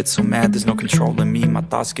 Sometimes I get so mad, there's no controlling me. My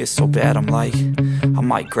thoughts get so bad, I'm like, I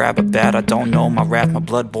might grab a bat, I don't know. My wrath, my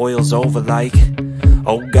blood boils over like,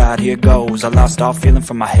 oh God, here goes. I lost all feeling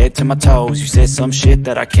from my head to my toes. You said some shit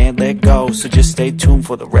that I can't let go, so just stay tuned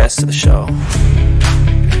for the rest of the show.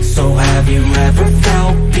 So have you ever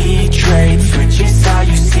felt betrayed? Switches how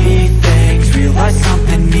you see things, realize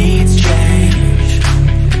something needs change.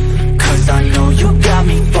 Cause I know you got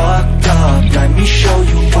me fucked up, let me show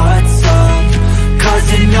you what's up.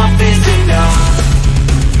 Cause enough is enough.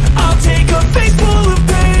 I'll take a face full of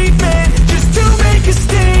pavement just to make a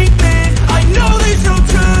statement. I know there's no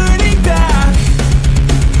turning back.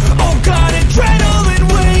 Oh God, adrenaline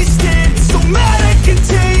wasted, so mad I can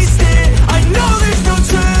taste it. I know there's no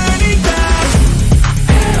turning back.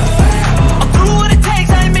 I'll do what it takes,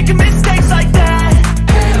 I ain't making mistakes like that.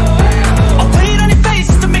 I'll play it on your face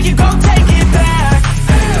to make you go take it back.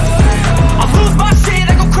 I'll lose my shit,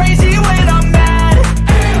 I go crazy when I'm mad.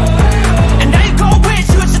 And now you go wish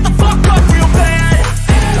you would shut the fuck up real bad.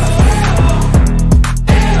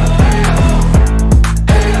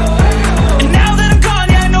 And now that I'm gone,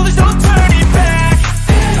 yeah, I know there's no turning back.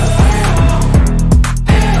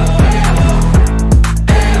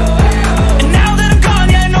 And now that I'm gone,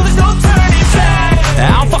 yeah, I know there's no turning back. I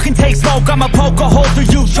don't fucking take smoke, I'ma poke a hole through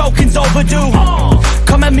you, choking's overdue.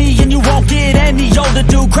 Come at me and you won't get any older,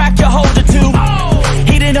 dude. Crack your holder too.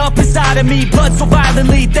 Heating up inside of me, blood so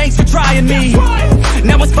violently. Thanks for trying me.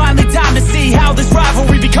 Now it's finally time to see how this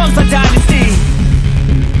rivalry becomes a dynasty.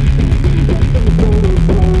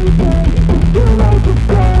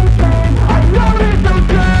 I know there's no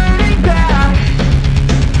turning back.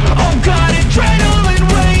 Oh God, adrenaline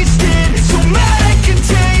wasted, so mad I can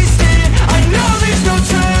taste it. I know there's no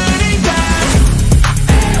turning back.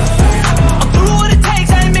 I'll do what it takes,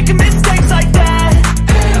 I ain't making mistakes like that.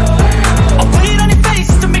 I'll play it on your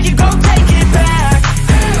face to make you go take it back.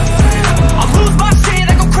 I'll lose my shit,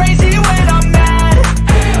 I go crazy when I'm mad.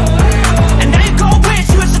 And now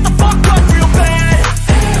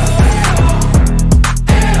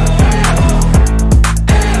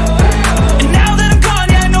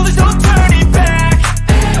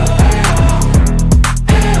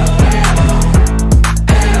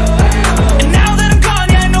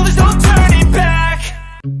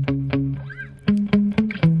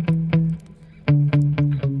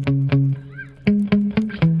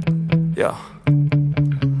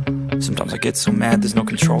get so mad, there's no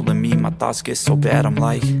controlling me. My thoughts get so bad, I'm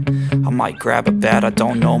like, I might grab a bat, I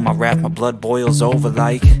don't know. My wrath, my blood boils over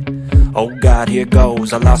like, oh God, here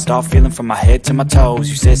goes. I lost all feeling from my head to my toes.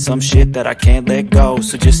 You said some shit that I can't let go,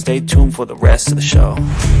 so just stay tuned for the rest of the show.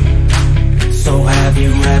 So have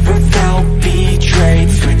you ever felt betrayed?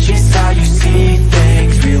 Switches how you see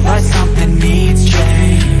things, realize something needs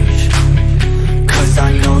change. Cause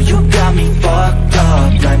I know you got me fucked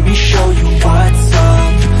up, let me show you what's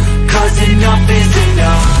up. Cause enough is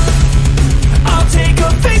enough. I'll take a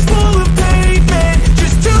face full of pavement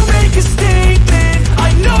just to make a statement.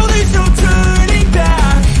 I know there's no turning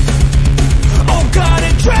back. Oh God,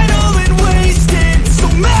 adrenaline wasted, so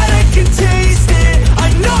mad I can taste it.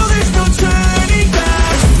 I know there's no turning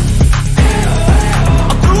back.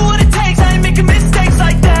 I'll do what it takes, I ain't making mistakes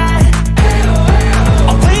like that.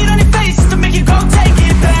 I'll play it on your face to make you go take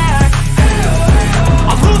it back.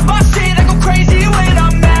 I'll lose my shit, I go crazy when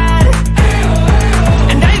I'm mad.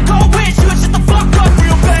 And now you gon' wish you would shut the fuck up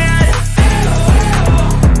real bad.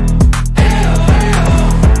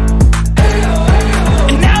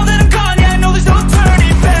 And now that I'm gone, yeah, I know there's no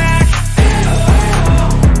turning back.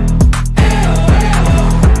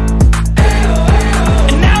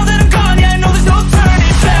 And now that I'm gone, yeah, I know there's no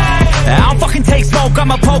turning back. I don't fucking take smoke,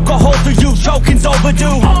 I'ma poke a hole through you. Choking's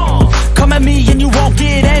overdue. Come at me and you won't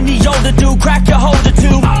get any older, dude. Crack your holder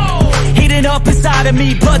too. Heating up inside of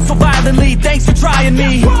me, blood so violently. Thanks for trying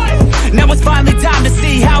me. Now it's finally time to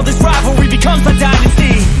see how this rivalry becomes a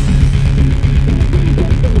dynasty.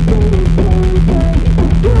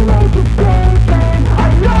 I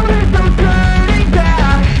know there's no turning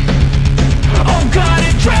back. Oh God,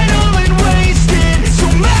 adrenaline wasted, so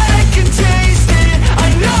mad I can taste it. I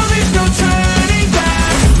know there's no turning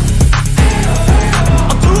back.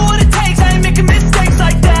 I'll do what it takes, I ain't making mistakes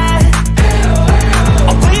like that.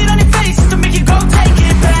 I'll play it on your face to make you go take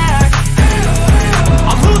it back.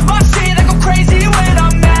 I'll lose my shit, I go crazy when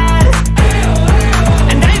I'm mad.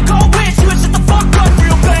 And now you gon' wish you would shut the fuck up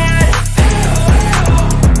real bad.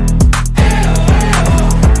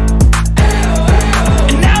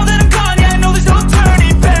 And now that I'm gone, yeah, I know there's no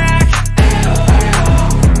turning back.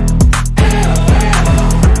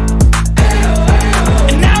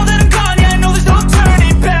 And now that I'm gone, yeah, I know there's no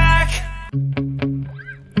turning back.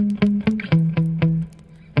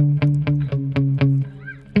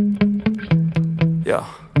 Yeah.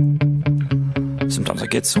 Sometimes I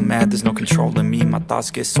get so mad, there's no controlling me. My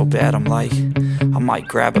thoughts get so bad, I'm like, I might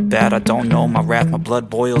grab a bat, I don't know. My wrath, my blood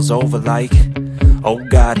boils over like, oh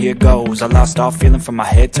God, here goes. I lost all feeling from my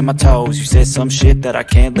head to my toes. You said some shit that I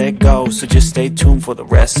can't let go, so just stay tuned for the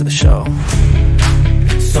rest of the show.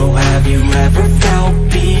 So have you ever felt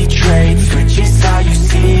betrayed? Switches how you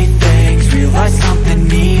see things, realize something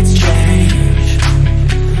needs change.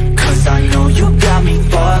 Cause I know you got me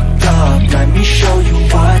fucked up, let me show you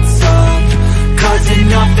what's up. Cause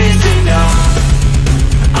enough is enough.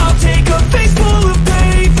 I'll take a face full of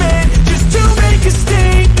pavement just to make a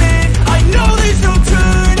statement. I know there's no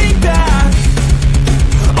turning back.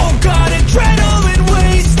 Oh God, adrenaline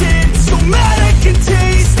wasted, so mad I can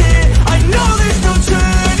taste it. I know there's no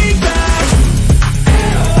turning back.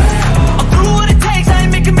 I'll do what it takes, I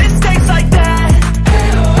ain't making mistakes like that.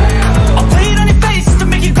 I'll play it on your face to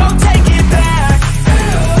make you go take it back.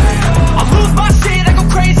 I'll lose my shit, I go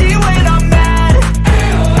crazy when I'm mad.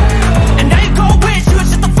 And now you gon' wish you would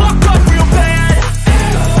shut the fuck up real bad.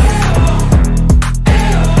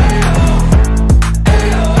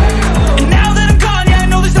 And now that I'm gone, yeah, I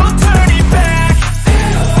know there's no turning back.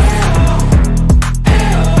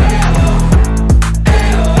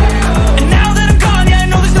 And now that I'm gone, yeah, I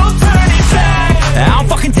know there's no turning back. I don't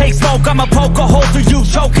fucking take smoke, I'ma poke a hole through you.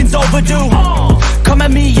 Choking's overdue. Come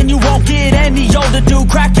at me and you won't get any older, dude.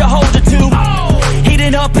 Crack your holder too.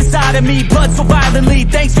 Heating up inside of me, blood so violently.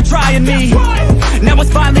 Thanks for trying me. Now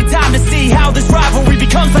it's finally time to see how this rivalry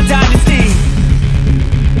becomes a dynasty.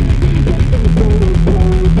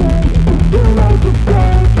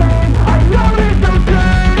 I know there's no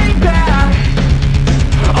turning back.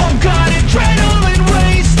 Oh God, adrenaline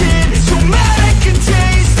wasted, so mad I can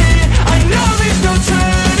taste it. I know there's no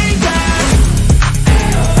turning back.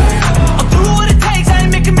 I'll do what it takes, I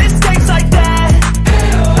ain't making mistakes like that.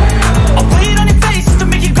 I'll play it on your face to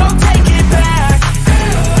make you go take it back.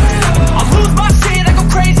 I'll lose my shit, I go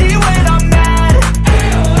crazy when I'm mad.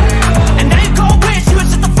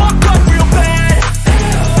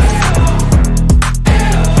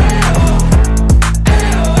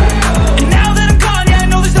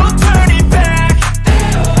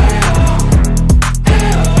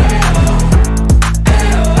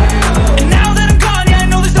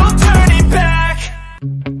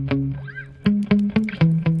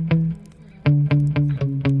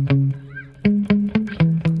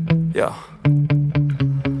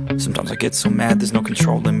 get so mad, there's no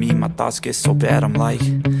controlling me. My thoughts get so bad, I'm like,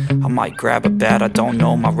 I might grab a bat, I don't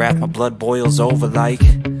know. My wrath, my blood boils over like,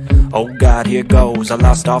 oh God, here goes. I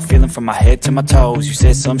lost all feeling from my head to my toes. You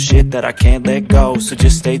said some shit that I can't let go, so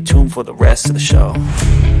just stay tuned for the rest of the show.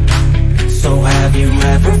 So have you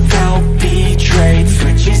ever felt betrayed?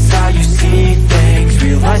 Switches how you see things,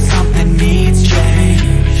 realize something needs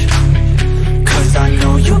change. Cause I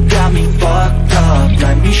know you got me fucked up,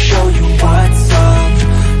 let me show you what's up.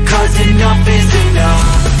 Cause enough is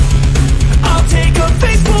enough. I'll take a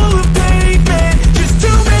face full of pavement just to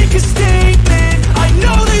make a statement. I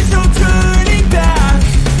know there's no turning back.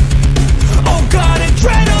 Oh God,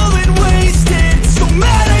 adrenaline wasted, so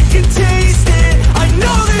mad I can taste it. I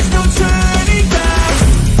know there's no turning back.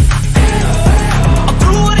 I'll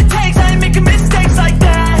do what it takes, I ain't making mistakes like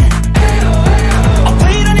that. I'll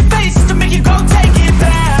play it on your face to make you go take it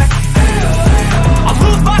back. I'll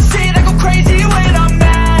lose my shit, I go crazy when I'm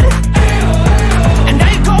mad. And now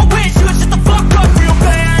you gon' wish you would shut the fuck up real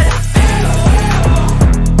bad.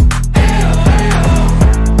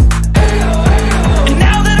 And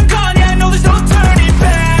now that I'm gone, yeah, I know there's no turning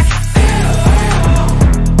back.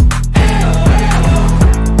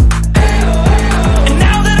 And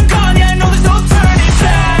now that I'm gone, yeah, I know there's no turning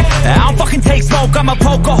back. I don't fucking take smoke, I'ma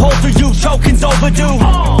poke a hole through you. Choking's overdue.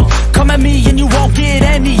 Come at me and you won't get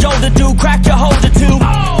any older, dude. Crack your holder too.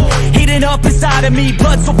 Heating up inside of me,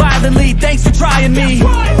 blood so violently. Thanks for trying me.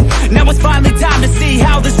 Now it's finally time to see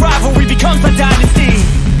how this rivalry becomes my dynasty.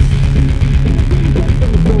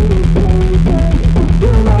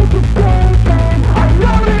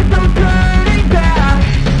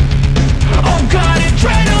 Oh God,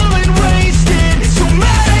 adrenaline wasted, so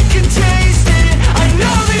mad I can taste it. I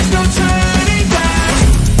know there's no turning back.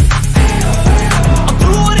 I'll do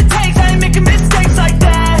what it takes, I ain't making mistakes like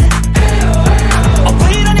that. I'll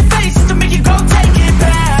play it on your face to make you go take it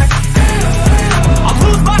back. I'll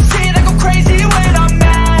lose my shit, I go crazy when I'm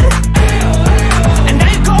mad. And now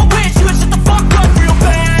you gon' wish you would shut the fuck up real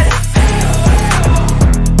bad.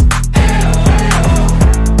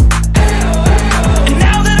 And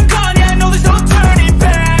now that I'm gone, yeah, I know there's no turning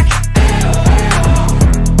back.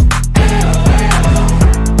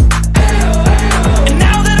 And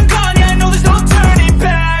now that I'm gone, yeah, I know there's no turning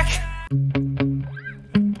back.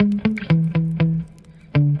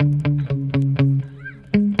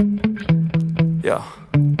 Yeah.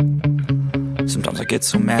 Sometimes I get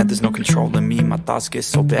so mad, there's no controlling me. My thoughts get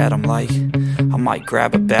so bad, I'm like, I might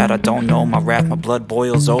grab a bat, I don't know. My wrath, my blood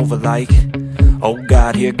boils over like, oh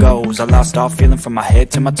God, here goes. I lost all feeling from my head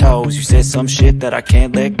to my toes. You said some shit that I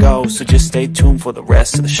can't let go, so just stay tuned for the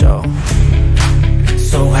rest of the show.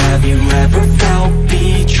 So have you ever felt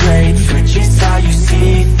betrayed? Switches how you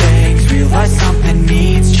see things, realize something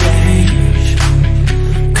needs change.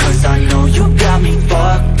 Cause I know you got me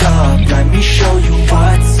fucked up, let me show you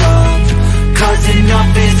what's up. Cause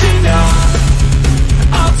enough is enough.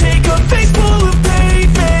 I'll take a face full of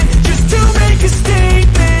pavement just to make a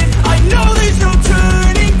statement. I know there's no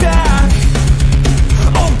turning back.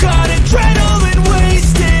 Oh God, adrenaline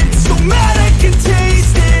wasted, so mad I can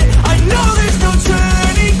taste it. I know there's no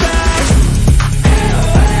turning back.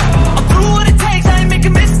 I'll do what it takes, I ain't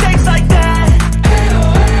making mistakes like that.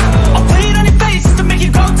 I'll play it on your face to make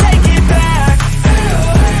you go take it back.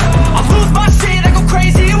 I'll lose my shit, I go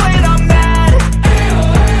crazy when I'm mad.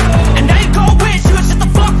 And now you gon' wish you would shut the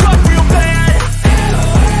fuck up real bad.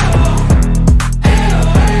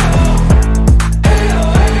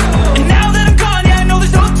 And now that I'm gone, yeah, I know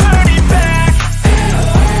there's no turning back.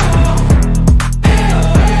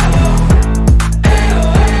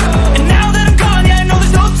 And now that I'm gone, yeah, I know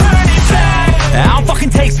there's no turning back. I don't fucking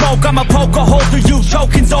take smoke, I'ma poke a hole through you.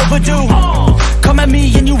 Choking's overdue. Come at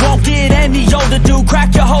me and you won't get any older, dude.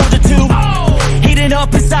 Crack your holder too. Heating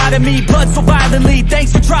up inside of me, blood so violently.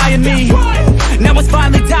 Thanks for trying me. Now it's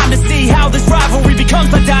finally time to see how this rivalry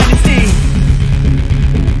becomes my dynasty.